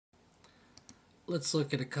let's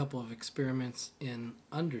look at a couple of experiments in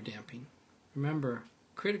underdamping. Remember,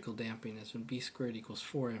 critical damping is when b squared equals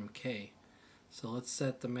 4mk. So let's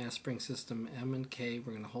set the mass spring system m and k.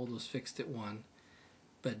 We're going to hold those fixed at 1.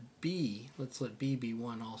 But b, let's let b be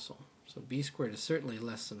 1 also. So b squared is certainly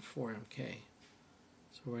less than 4mk.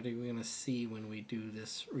 So what are we going to see when we do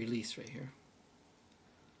this release right here?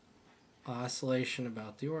 Oscillation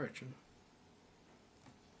about the origin.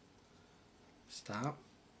 Stop.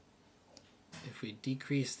 If we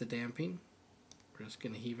decrease the damping, we're just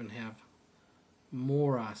going to even have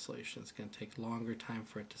more oscillation. It's going to take longer time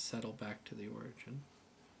for it to settle back to the origin.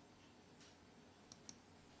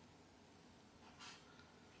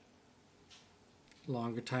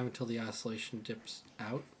 Longer time until the oscillation dips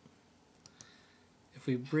out. If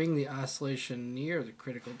we bring the oscillation near the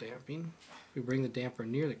critical damping, if we bring the damper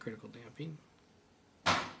near the critical damping,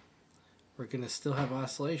 we're going to still have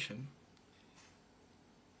oscillation,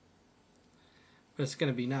 but it's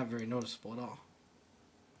going to be not very noticeable at all.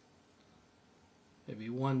 Maybe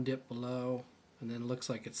one dip below, and then it looks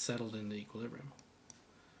like it's settled into equilibrium.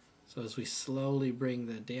 So as we slowly bring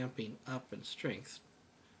the damping up in strength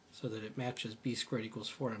so that it matches b squared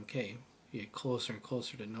equals 4mk, you get closer and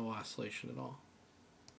closer to no oscillation at all.